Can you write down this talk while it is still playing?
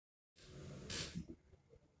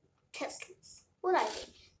Teslas. What are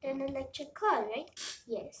they? They're an electric car, right?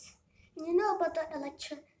 Yes. And you know about the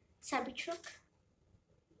electric cybertruck?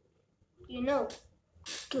 You know.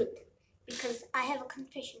 Good. Because I have a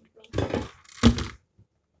confession to make.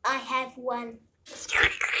 I have one.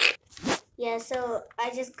 Yeah, so I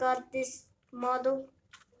just got this model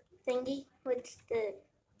thingy with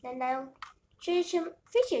and I'll show you some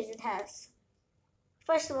features it has.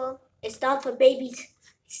 First of all, it's not for babies.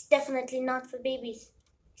 It's definitely not for babies.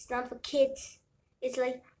 It's not for kids. It's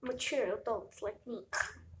like mature adults like me.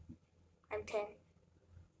 I'm 10.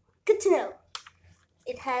 Good to know.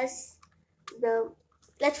 It has the,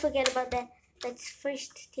 let's forget about that. Let's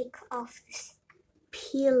first take off this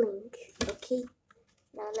peeling, okay?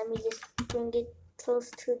 Now let me just bring it close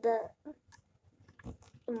to the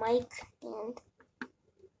mic and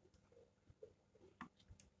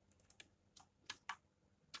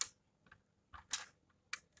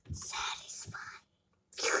satisfying.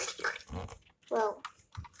 Well,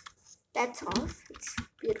 that's off. It's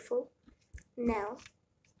beautiful. Now,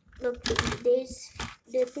 look, there's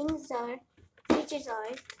the features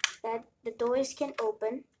are that the doors can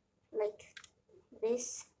open like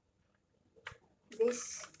this,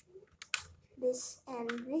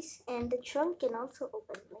 and the trunk can also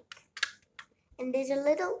open like. And there's a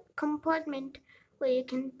little compartment where you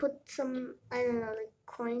can put some, I don't know, like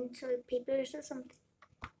coins or papers or something.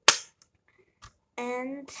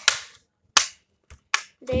 And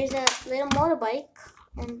there's a little motorbike,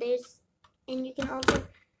 and you can also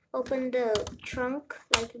open the trunk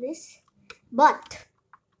like this. But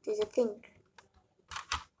there's a thing.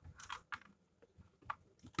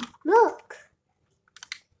 Look.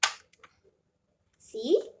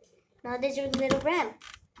 See? Now there's a little ramp,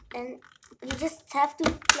 and you just have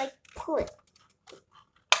to like pull it.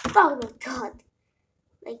 Oh my god.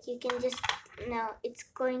 Like you can just, now it's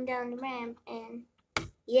going down the ramp, and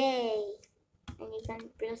yay. And you can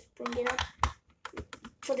just bring it up,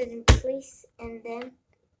 put it in place, and then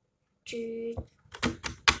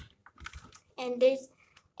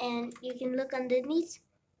and you can look underneath.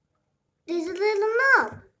 There's a little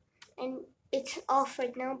knob, and it's off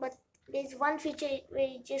right now, but there's one feature where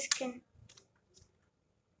you just can,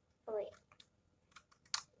 oh wait,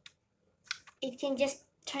 it can just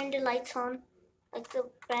turn the lights on, like the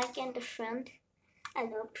back and the front. I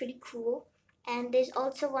know, pretty cool. And there's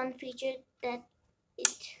also one feature that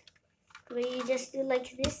where you just do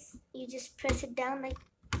like this, you just press it down like,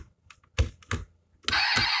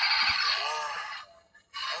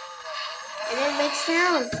 and it makes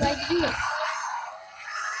sounds like this.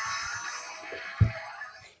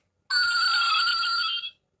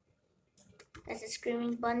 That's a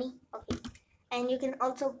screaming bunny. Okay. And you can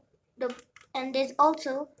also and there's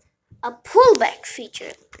also a pullback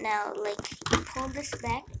feature. Now, like, you pull this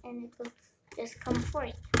back and it will just come for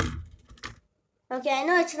it. Okay, I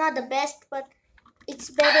know it's not the best, but it's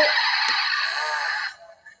better.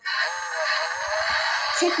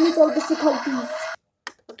 Technical difficulties.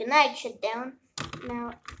 Okay, now it shut down.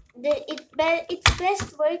 Now, it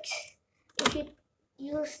best works if you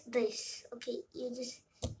use this. Okay,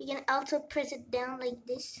 you can also press it down like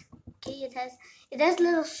this. Okay, it has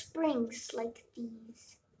little springs like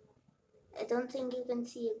these. I don't think you can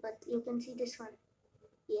see it, but you can see this one.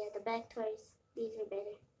 Yeah, the back tires, these are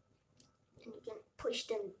better. And you can push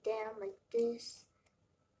them down like this,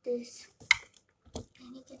 and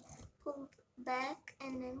you can pull back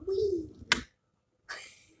and then whee.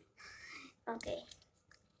 Okay,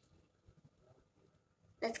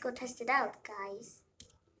 let's go test it out, guys.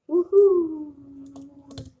 Woohoo!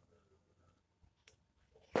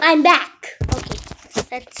 I'm back. Okay,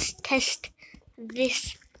 let's test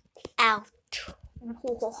this out.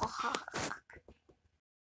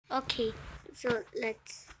 Okay, so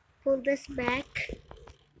let's pull this back,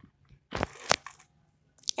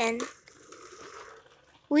 and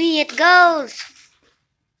whee, it goes.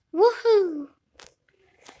 Woohoo!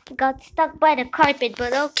 Got stuck by the carpet,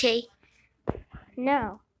 but okay.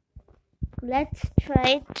 Now, let's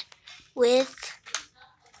try it with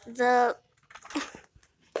the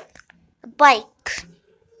bike.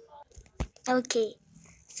 Okay,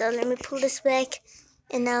 so let me pull this back,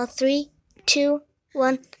 and now 3, 2,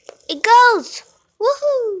 1, it goes!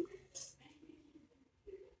 Woohoo!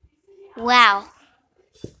 Wow.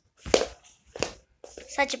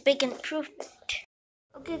 Such a big improvement.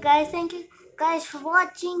 Okay guys, thank you guys for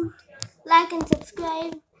watching. Like and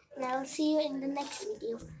subscribe, and I'll see you in the next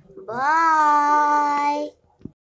video. Bye!